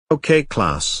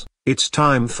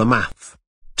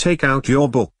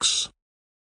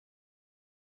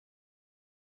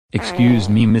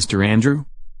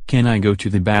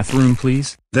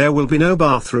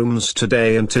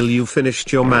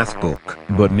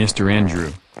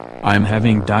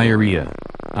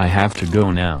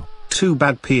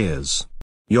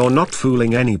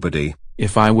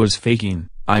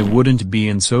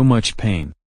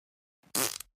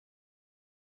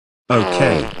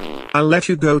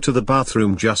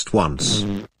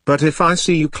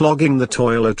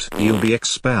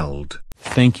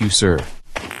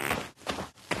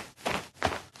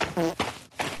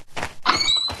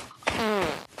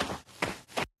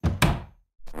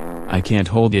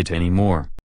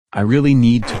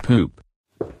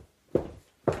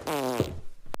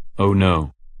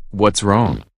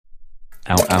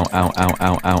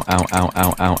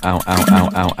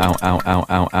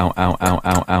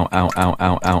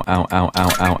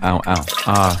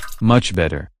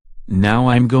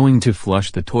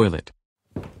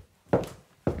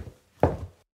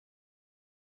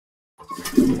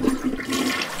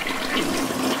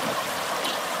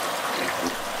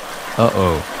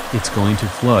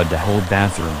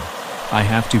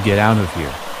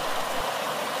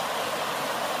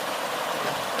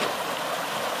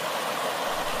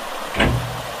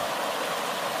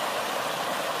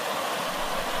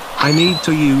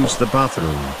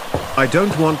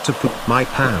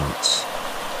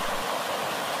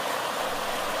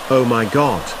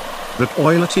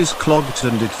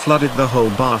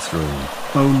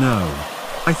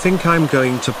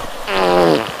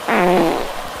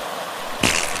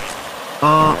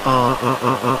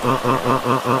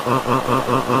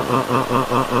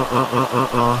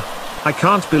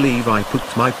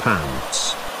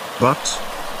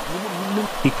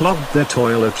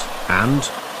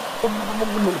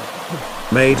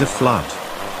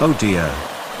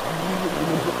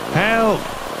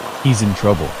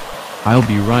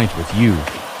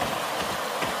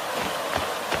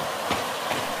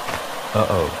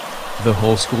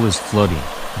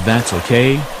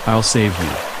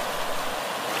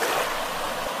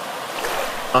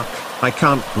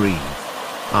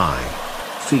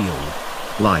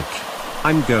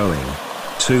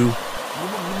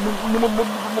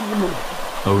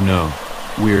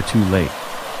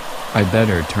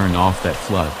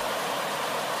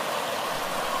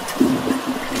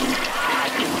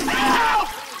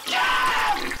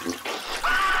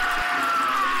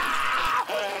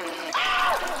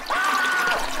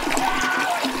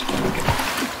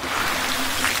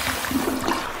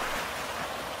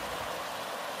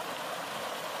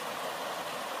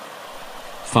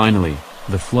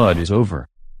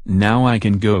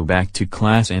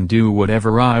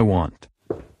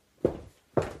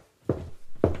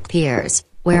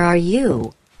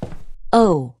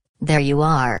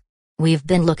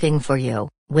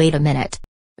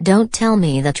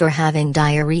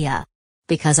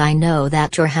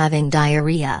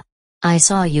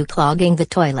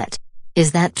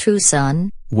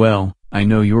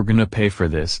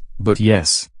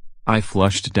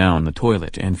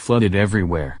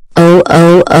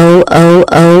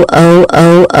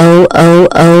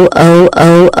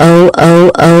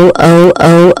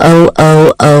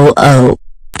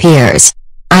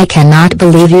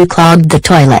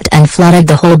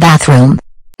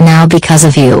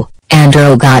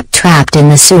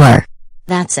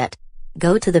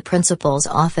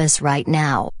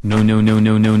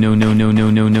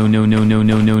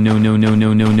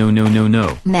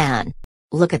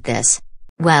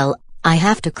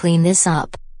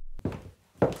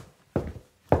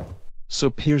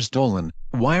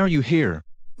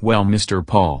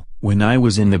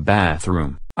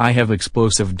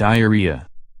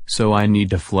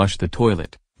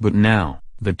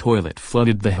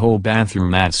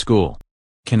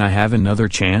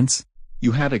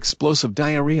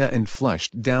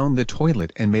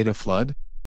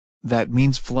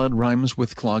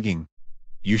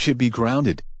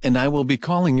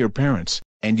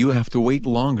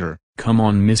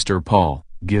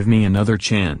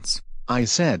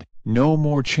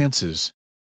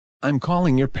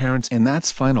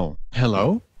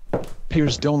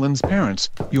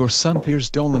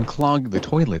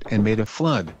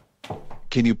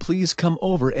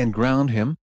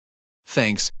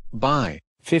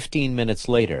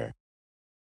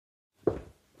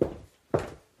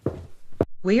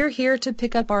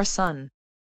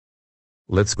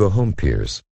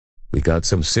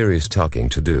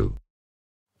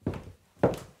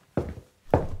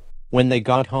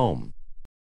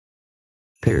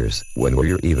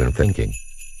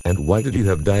And why did you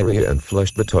have diarrhea and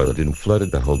flushed the toilet and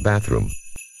flooded the whole bathroom?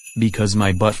 Because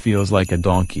my butt feels like a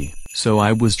donkey, so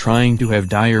I was trying to have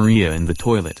diarrhea in the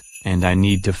toilet, and I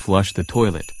need to flush the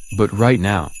toilet, but right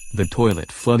now, the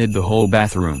toilet flooded the whole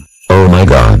bathroom. Oh my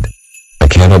god. I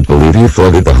cannot believe you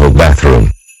flooded the whole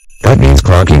bathroom. That means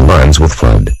clogging rhymes with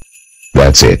flood.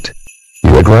 That's it.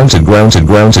 You are grounded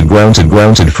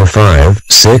for 5,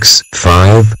 6,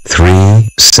 5, 3,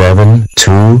 7,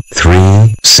 2,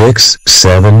 3, 6,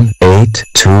 7, 8,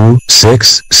 2,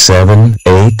 6, 7,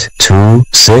 8, 2,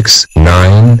 6,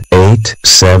 9, 8,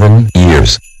 7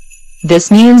 years. This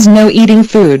means no eating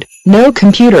food, no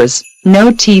computers,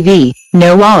 no TV,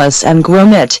 no Wallace and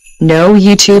Gromit, no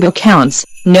YouTube accounts,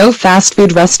 no fast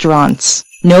food restaurants,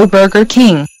 no Burger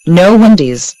King, no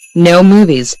Wendy's, no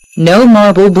movies, no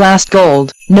Marble Blast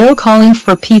Gold, no calling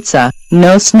for pizza,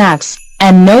 no snacks,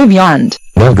 and no beyond.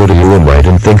 Now go to your room right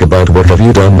and think about what have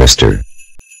you done, mister.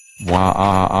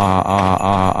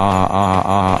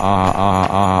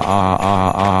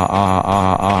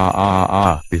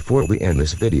 Before we end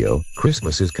this video,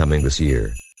 Christmas is coming this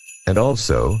year. And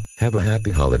also, have a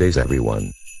happy holidays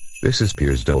everyone. This is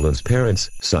Piers Dolan's parents,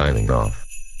 signing off.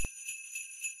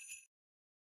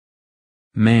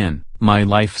 Man, my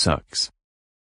life sucks.